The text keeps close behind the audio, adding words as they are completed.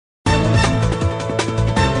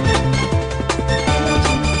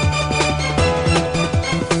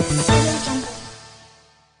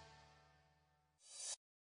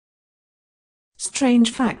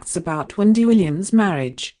strange facts about Wendy Williams'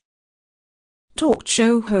 marriage. Talk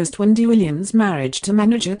show host Wendy Williams' marriage to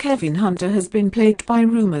manager Kevin Hunter has been plagued by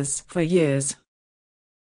rumors for years.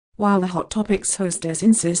 While the Hot Topics hostess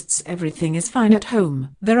insists everything is fine at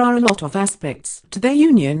home, there are a lot of aspects to their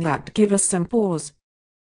union that give us some pause.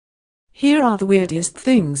 Here are the weirdest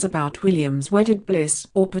things about Williams' wedded bliss,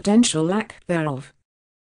 or potential lack thereof.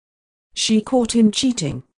 She caught him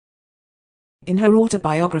cheating. In her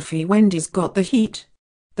autobiography Wendy's Got the Heat,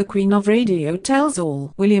 the Queen of Radio tells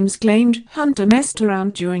all, Williams claimed Hunter messed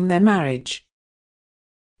around during their marriage.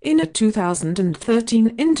 In a 2013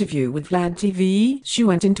 interview with Vlad TV, she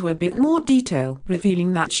went into a bit more detail,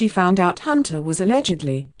 revealing that she found out Hunter was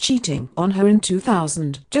allegedly cheating on her in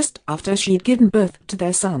 2000, just after she'd given birth to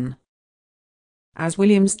their son. As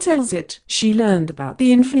Williams tells it, she learned about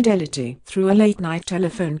the infidelity through a late-night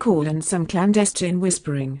telephone call and some clandestine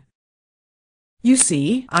whispering. You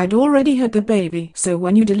see, I'd already had the baby, so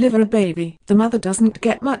when you deliver a baby, the mother doesn't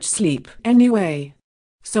get much sleep anyway.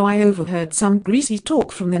 So I overheard some greasy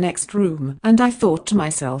talk from the next room, and I thought to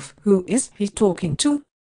myself, who is he talking to?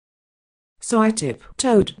 So I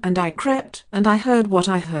tiptoed, and I crept, and I heard what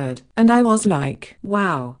I heard, and I was like,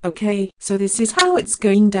 wow, okay, so this is how it's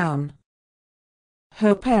going down.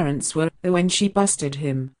 Her parents were there when she busted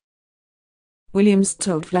him. Williams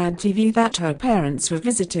told Vlad TV that her parents were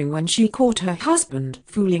visiting when she caught her husband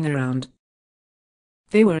fooling around.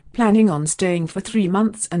 They were planning on staying for 3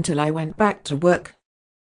 months until I went back to work.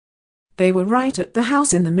 They were right at the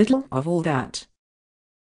house in the middle of all that.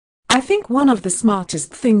 I think one of the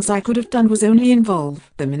smartest things I could have done was only involve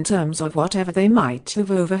them in terms of whatever they might have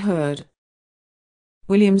overheard.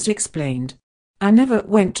 Williams explained. I never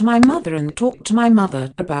went to my mother and talked to my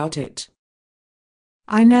mother about it.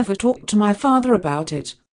 I never talked to my father about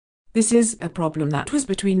it. This is a problem that was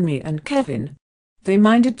between me and Kevin. They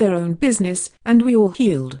minded their own business, and we all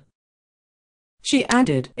healed. She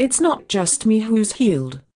added, it's not just me who's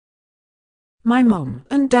healed. My mom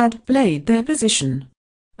and dad played their position,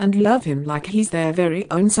 and love him like he's their very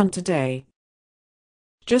own son today.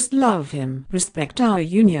 Just love him, respect our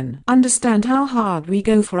union, understand how hard we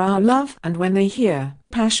go for our love, and when they hear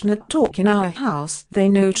passionate talk in our house, they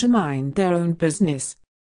know to mind their own business.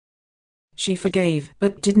 She forgave,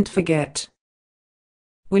 but didn't forget.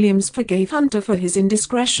 Williams forgave Hunter for his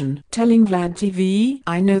indiscretion, telling Vlad TV,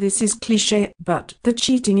 I know this is cliché, but the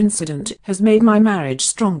cheating incident has made my marriage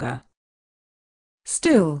stronger.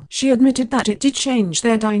 Still, she admitted that it did change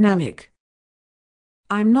their dynamic.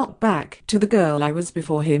 I'm not back to the girl I was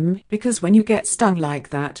before him, because when you get stung like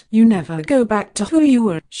that, you never go back to who you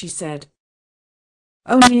were, she said.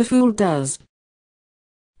 Only a fool does.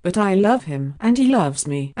 But I love him, and he loves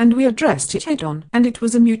me, and we addressed it head-on, and it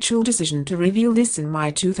was a mutual decision to reveal this in my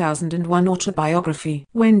 2001 autobiography,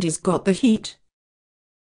 Wendy's Got the Heat.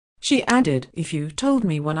 She added, if you told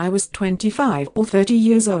me when I was 25 or 30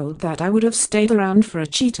 years old that I would have stayed around for a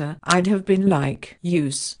cheater, I'd have been like,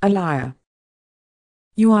 you's a liar.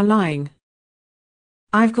 You are lying.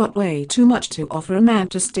 I've got way too much to offer a man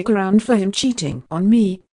to stick around for him cheating on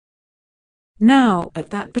me. Now,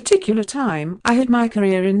 at that particular time, I had my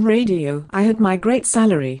career in radio, I had my great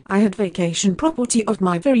salary, I had vacation property of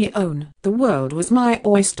my very own, the world was my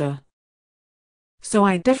oyster. So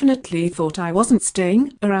I definitely thought I wasn't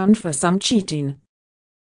staying around for some cheating,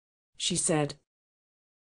 she said.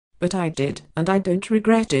 But I did, and I don't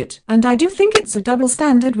regret it, and I do think it's a double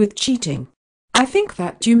standard with cheating. I think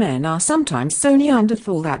that you men are sometimes so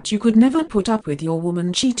Neanderthal that you could never put up with your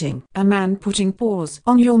woman cheating, a man putting paws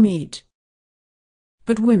on your meat.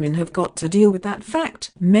 But women have got to deal with that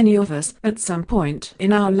fact, many of us, at some point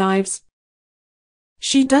in our lives.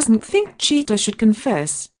 She doesn't think cheater should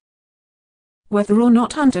confess. Whether or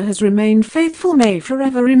not Hunter has remained faithful may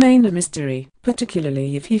forever remain a mystery,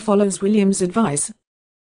 particularly if he follows Williams' advice.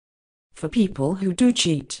 For people who do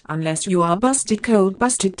cheat, unless you are busted cold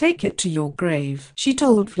busted, take it to your grave, she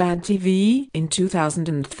told Vlad TV in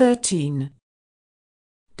 2013.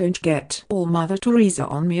 Don't get all Mother Teresa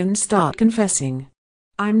on me and start confessing.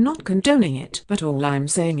 I'm not condoning it, but all I'm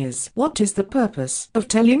saying is, what is the purpose of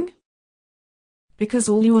telling? Because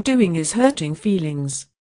all you're doing is hurting feelings.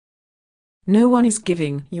 No one is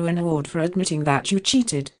giving you an award for admitting that you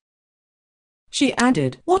cheated. She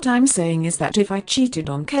added, what I'm saying is that if I cheated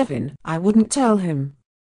on Kevin, I wouldn't tell him.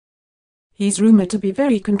 He's rumored to be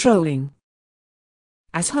very controlling.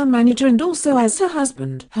 As her manager and also as her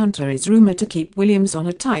husband, Hunter is rumored to keep Williams on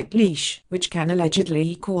a tight leash, which can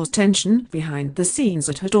allegedly cause tension behind the scenes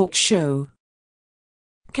at her talk show.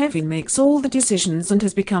 Kevin makes all the decisions and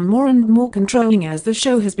has become more and more controlling as the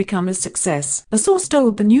show has become a success, a source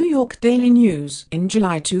told the New York Daily News in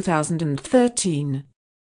July 2013.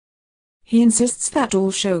 He insists that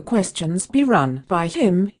all show questions be run by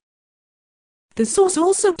him. The source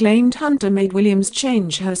also claimed Hunter made Williams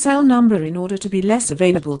change her cell number in order to be less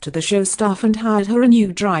available to the show staff and hired her a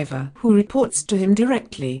new driver who reports to him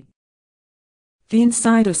directly. The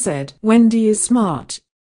insider said, "Wendy is smart.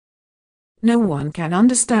 No one can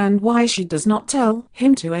understand why she does not tell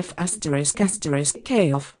him to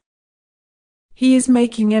F***K off. He is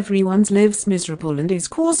making everyone's lives miserable and is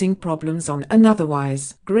causing problems on an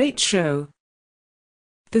otherwise great show."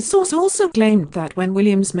 The source also claimed that when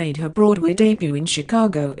Williams made her Broadway debut in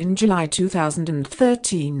Chicago in July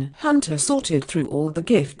 2013, Hunter sorted through all the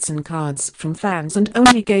gifts and cards from fans and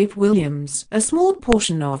only gave Williams a small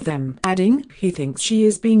portion of them, adding, "He thinks she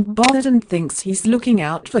is being bothered and thinks he's looking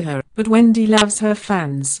out for her, but Wendy loves her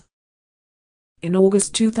fans." In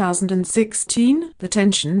August 2016, the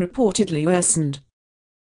tension reportedly worsened.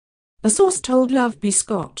 A source told Love B.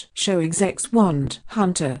 Scott show execs want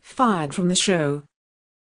Hunter fired from the show.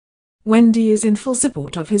 Wendy is in full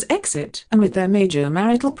support of his exit amid their major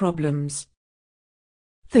marital problems.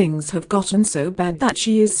 Things have gotten so bad that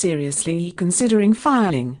she is seriously considering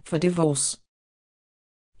filing for divorce.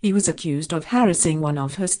 He was accused of harassing one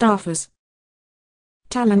of her staffers.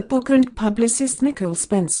 Talent booker and publicist Nicole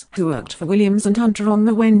Spence, who worked for Williams and Hunter on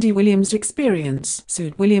the Wendy Williams Experience,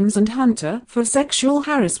 sued Williams and Hunter for sexual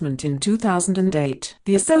harassment in 2008,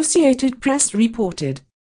 the Associated Press reported.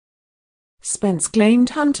 Spence claimed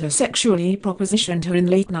Hunter sexually propositioned her in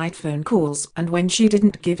late-night phone calls, and when she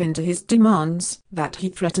didn't give in to his demands, that he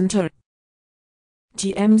threatened her.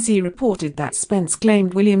 TMZ reported that Spence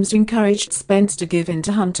claimed Williams encouraged Spence to give in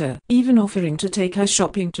to Hunter, even offering to take her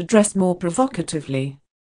shopping to dress more provocatively.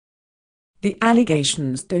 The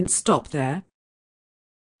allegations don't stop there.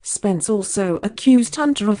 Spence also accused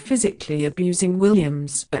Hunter of physically abusing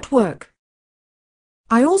Williams at work.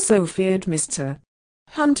 "I also feared Mr.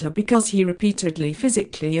 Hunter because he repeatedly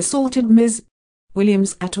physically assaulted Ms.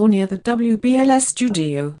 Williams at or near the WBLS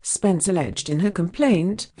studio," Spence alleged in her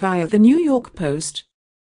complaint via the New York Post.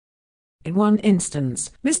 In one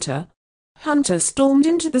instance, Mr. Hunter stormed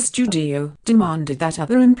into the studio, demanded that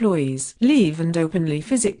other employees leave and openly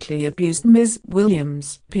physically abused Ms.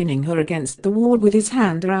 Williams, pinning her against the wall with his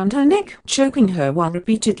hand around her neck, choking her while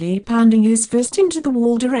repeatedly pounding his fist into the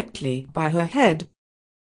wall directly by her head.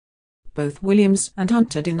 Both Williams and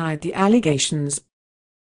Hunter denied the allegations.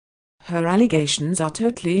 Her allegations are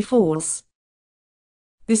totally false.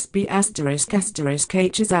 "This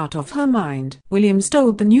B***H is out of her mind," Williams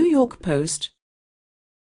told the New York Post.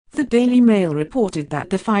 The Daily Mail reported that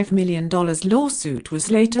the $5 million lawsuit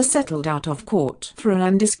was later settled out of court for an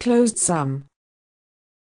undisclosed sum.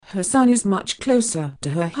 Her son is much closer to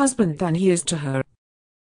her husband than he is to her.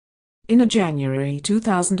 In a January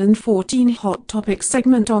 2014 Hot Topics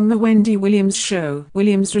segment on The Wendy Williams Show,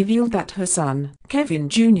 Williams revealed that her son, Kevin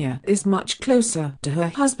Jr., is much closer to her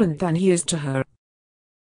husband than he is to her.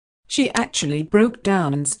 She actually broke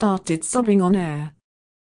down and started sobbing on air.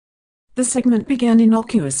 The segment began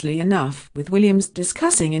innocuously enough, with Williams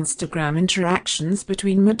discussing Instagram interactions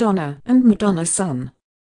between Madonna and Madonna's son.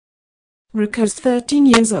 "Rico's 13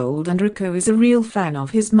 years old and Rico is a real fan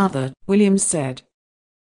of his mother," Williams said.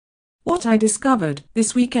 "What I discovered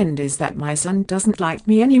this weekend is that my son doesn't like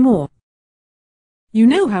me anymore. You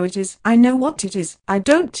know how it is, I know what it is, I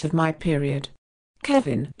don't have my period.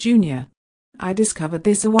 Kevin Jr. I discovered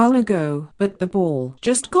this a while ago, but the ball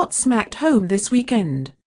just got smacked home this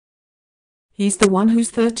weekend. He's the one who's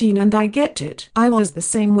 13 and I get it. I was the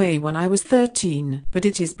same way when I was 13, but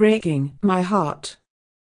it is breaking my heart."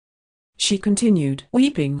 She continued,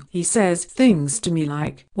 weeping. "He says things to me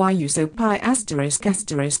like, 'Why you so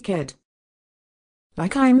pi******, kid?'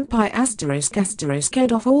 Like I'm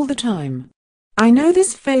pi****** off all the time. I know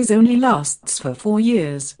this phase only lasts for 4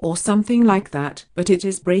 years or something like that, but it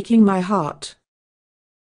is breaking my heart.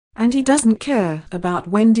 And he doesn't care about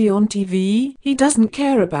Wendy on TV, he doesn't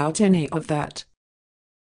care about any of that."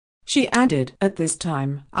 She added, "At this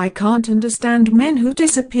time, I can't understand men who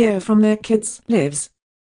disappear from their kids' lives.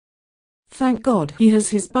 Thank God he has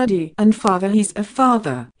his buddy and father. He's a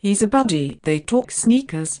father, he's a buddy. They talk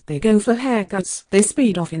sneakers, they go for haircuts, they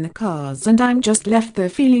speed off in the cars, and I'm just left there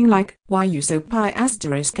feeling like, why you so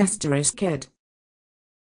pi*****, kid?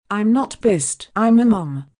 I'm not pissed, I'm a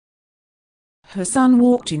mom." Her son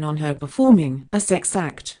walked in on her performing a sex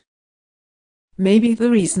act. Maybe the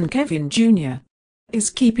reason Kevin Jr. is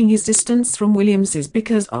keeping his distance from Williams is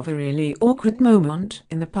because of a really awkward moment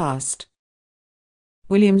in the past.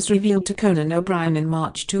 Williams revealed to Conan O'Brien in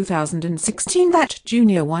March 2016 that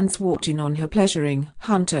Junior once walked in on her pleasuring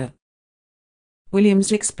Hunter.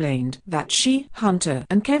 Williams explained that she, Hunter,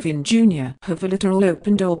 and Kevin Jr. have a literal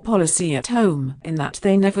open-door policy at home, in that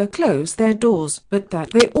they never close their doors, but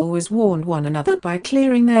that they always warn one another by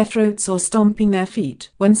clearing their throats or stomping their feet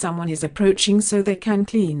when someone is approaching so they can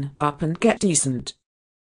clean up and get decent.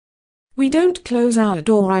 "We don't close our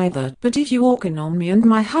door either, but if you walk in on me and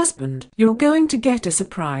my husband, you're going to get a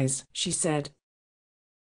surprise," she said.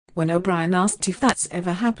 When O'Brien asked if that's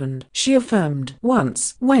ever happened, she affirmed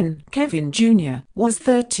once, when Kevin Jr. was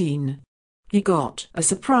 13. "He got a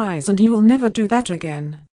surprise and he will never do that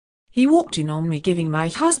again. He walked in on me giving my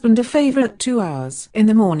husband a favor at 2 hours in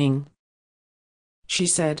the morning." She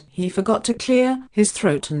said he forgot to clear his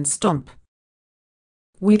throat and stomp.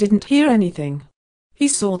 "We didn't hear anything. He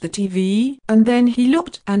saw the TV, and then he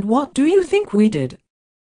looked, and what do you think we did?"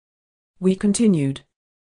 We continued.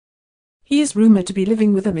 He is rumored to be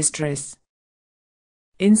living with a mistress.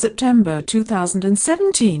 In September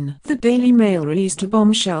 2017, the Daily Mail released a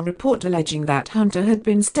bombshell report alleging that Hunter had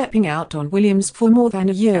been stepping out on Williams for more than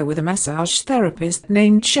a year with a massage therapist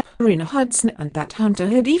named Sharina Hudson, and that Hunter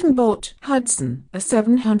had even bought Hudson a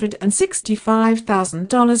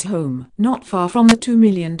 $765,000 home not far from the $2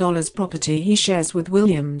 million property he shares with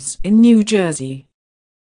Williams in New Jersey.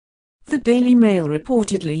 The Daily Mail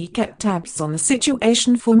reportedly kept tabs on the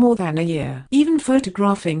situation for more than a year, even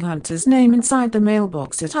photographing Hunter's name inside the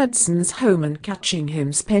mailbox at Hudson's home and catching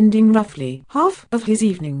him spending roughly half of his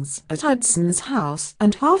evenings at Hudson's house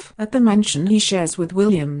and half at the mansion he shares with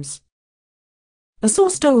Williams. A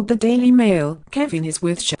source told the Daily Mail Kevin is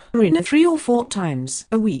with Sharina 3 or 4 times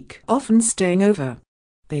a week, often staying over.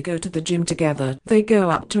 They go to the gym together, they go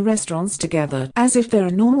out to restaurants together, as if they're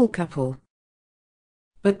a normal couple.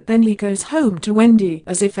 But then he goes home to Wendy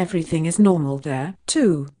as if everything is normal there,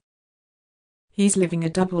 too. He's living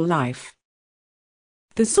a double life.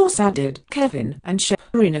 The source added, Kevin and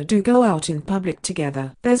Sharina do go out in public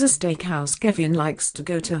together. There's a steakhouse Kevin likes to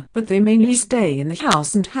go to, but they mainly stay in the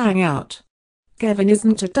house and hang out. Kevin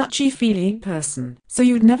isn't a touchy-feely person, so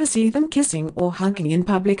you'd never see them kissing or hugging in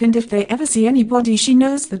public, and if they ever see anybody, she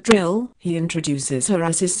knows the drill. He introduces her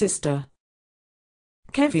as his sister.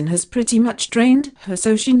 Kevin has pretty much trained her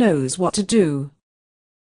so she knows what to do.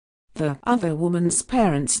 The other woman's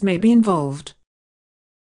parents may be involved.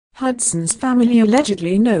 Hudson's family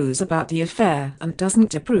allegedly knows about the affair and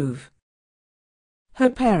doesn't approve. Her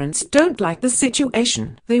parents don't like the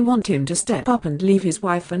situation. They want him to step up and leave his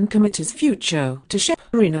wife and commit his future to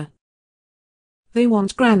Sharina. They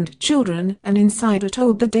want grandchildren, an insider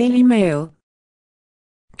told the Daily Mail.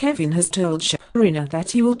 Kevin has told Sharina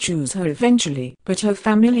that he will choose her eventually, but her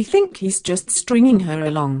family think he's just stringing her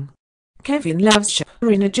along. Kevin loves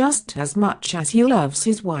Sharina just as much as he loves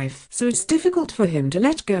his wife, so it's difficult for him to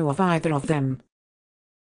let go of either of them.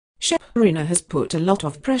 Sharina has put a lot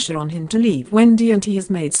of pressure on him to leave Wendy, and he has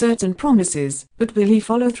made certain promises, but will he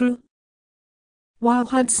follow through? While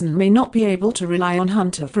Hudson may not be able to rely on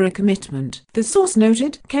Hunter for a commitment, the source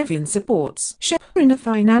noted Kevin supports Sharina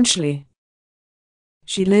financially.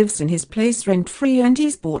 She lives in his place rent-free, and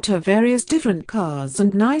he's bought her various different cars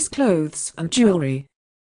and nice clothes and jewelry.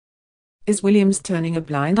 Is Williams turning a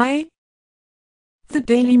blind eye? The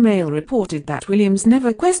Daily Mail reported that Williams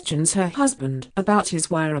never questions her husband about his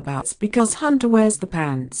whereabouts because Hunter wears the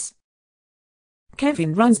pants.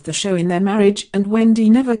 Kevin runs the show in their marriage, and Wendy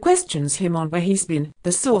never questions him on where he's been,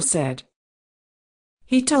 the source said.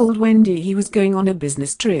 He told Wendy he was going on a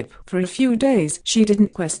business trip for a few days. She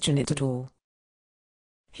didn't question it at all.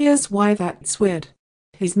 Here's why that's weird.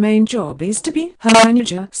 His main job is to be her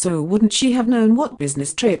manager, so wouldn't she have known what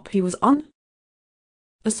business trip he was on?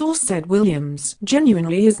 A source said Williams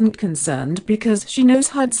genuinely isn't concerned because she knows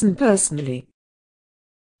Hudson personally.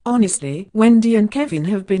 Honestly, Wendy and Kevin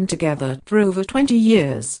have been together for over 20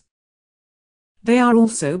 years. They are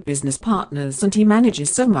also business partners, and he manages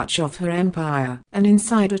so much of her empire, an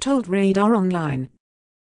insider told Radar Online.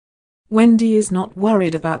 Wendy is not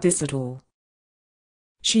worried about this at all.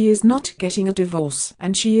 She is not getting a divorce,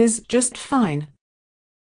 and she is just fine.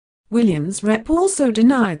 Williams' rep also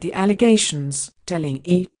denied the allegations, telling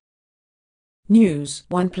E! News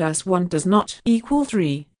 1 + 1 does not equal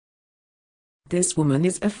 3. This woman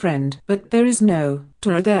is a friend, but there is no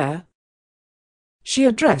tour there. She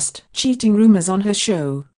addressed cheating rumors on her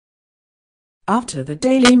show. After the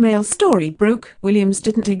Daily Mail story broke, Williams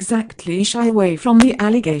didn't exactly shy away from the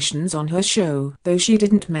allegations on her show, though she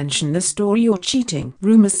didn't mention the story or cheating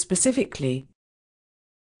rumors specifically.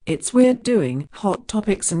 It's weird doing hot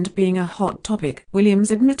topics and being a hot topic,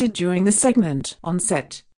 Williams admitted during the segment on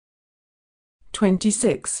set.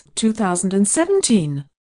 26, 2017.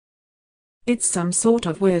 It's some sort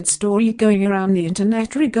of weird story going around the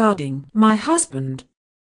internet regarding my husband.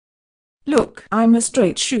 Look, I'm a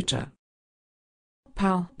straight shooter.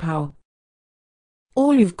 Pow, pow.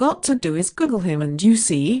 All you've got to do is Google him and you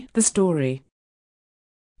see the story.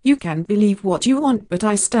 You can believe what you want, but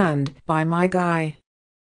I stand by my guy.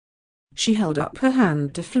 She held up her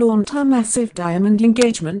hand to flaunt her massive diamond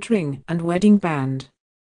engagement ring and wedding band.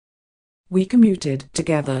 We commuted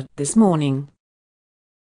together this morning.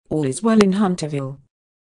 All is well in Hunterville.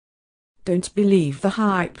 Don't believe the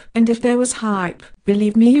hype, and if there was hype,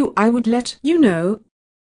 believe me, I would let you know.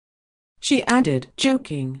 She added,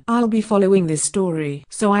 joking, I'll be following this story,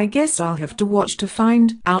 so I guess I'll have to watch to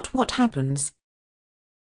find out what happens.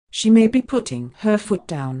 She may be putting her foot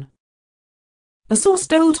down. A source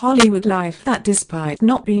told Hollywood Life that despite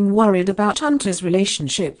not being worried about Hunter's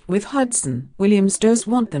relationship with Hudson, Williams does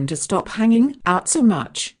want them to stop hanging out so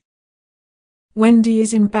much. Wendy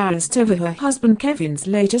is embarrassed over her husband Kevin's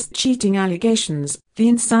latest cheating allegations, the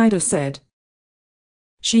insider said.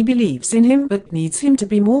 She believes in him but needs him to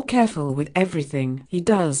be more careful with everything he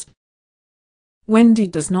does. Wendy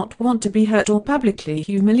does not want to be hurt or publicly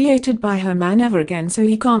humiliated by her man ever again, so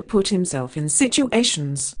he can't put himself in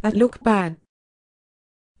situations that look bad.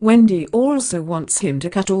 Wendy also wants him to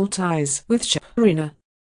cut all ties with Sharina.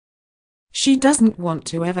 She doesn't want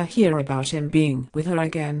to ever hear about him being with her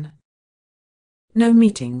again. No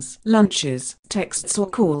meetings, lunches, texts or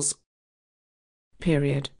calls.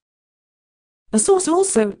 Period. A source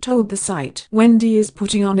also told the site Wendy is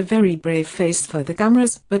putting on a very brave face for the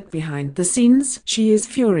cameras, but behind the scenes she is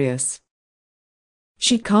furious.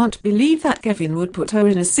 She can't believe that Kevin would put her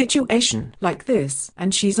in a situation like this,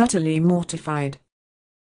 and she's utterly mortified.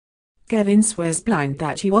 Kevin swears blind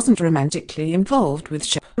that he wasn't romantically involved with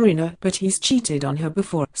Sharina, but he's cheated on her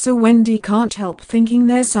before, so Wendy can't help thinking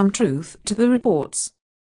there's some truth to the reports.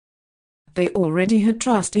 They already had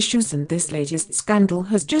trust issues, and this latest scandal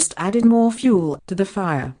has just added more fuel to the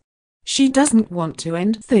fire. She doesn't want to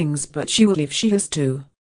end things, but she will if she has to.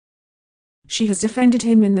 She has defended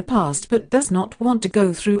him in the past but does not want to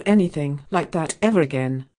go through anything like that ever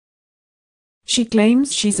again. She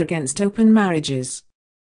claims she's against open marriages.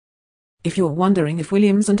 If you're wondering if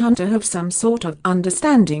Williams and Hunter have some sort of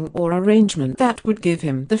understanding or arrangement that would give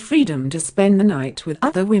him the freedom to spend the night with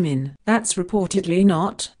other women, that's reportedly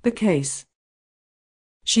not the case.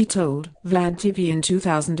 She told Vlad TV in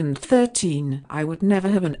 2013, I would never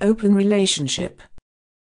have an open relationship.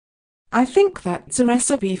 I think that's a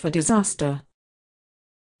recipe for disaster.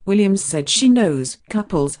 Williams said she knows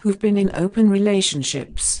couples who've been in open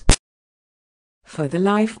relationships. For the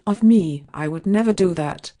life of me, I would never do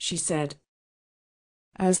that, she said.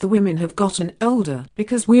 As the women have gotten older,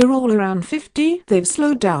 because we're all around 50, they've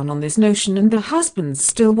slowed down on this notion and the husbands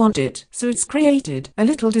still want it, so it's created a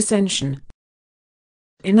little dissension.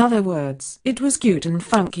 In other words, it was cute and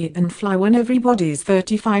funky and fly when everybody's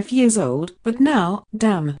 35 years old, but now,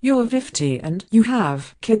 damn, you're 50 and you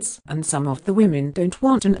have kids, and some of the women don't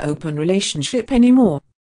want an open relationship anymore.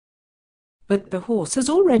 But the horse has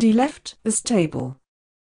already left the stable.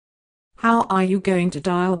 How are you going to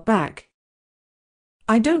dial back?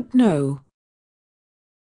 I don't know.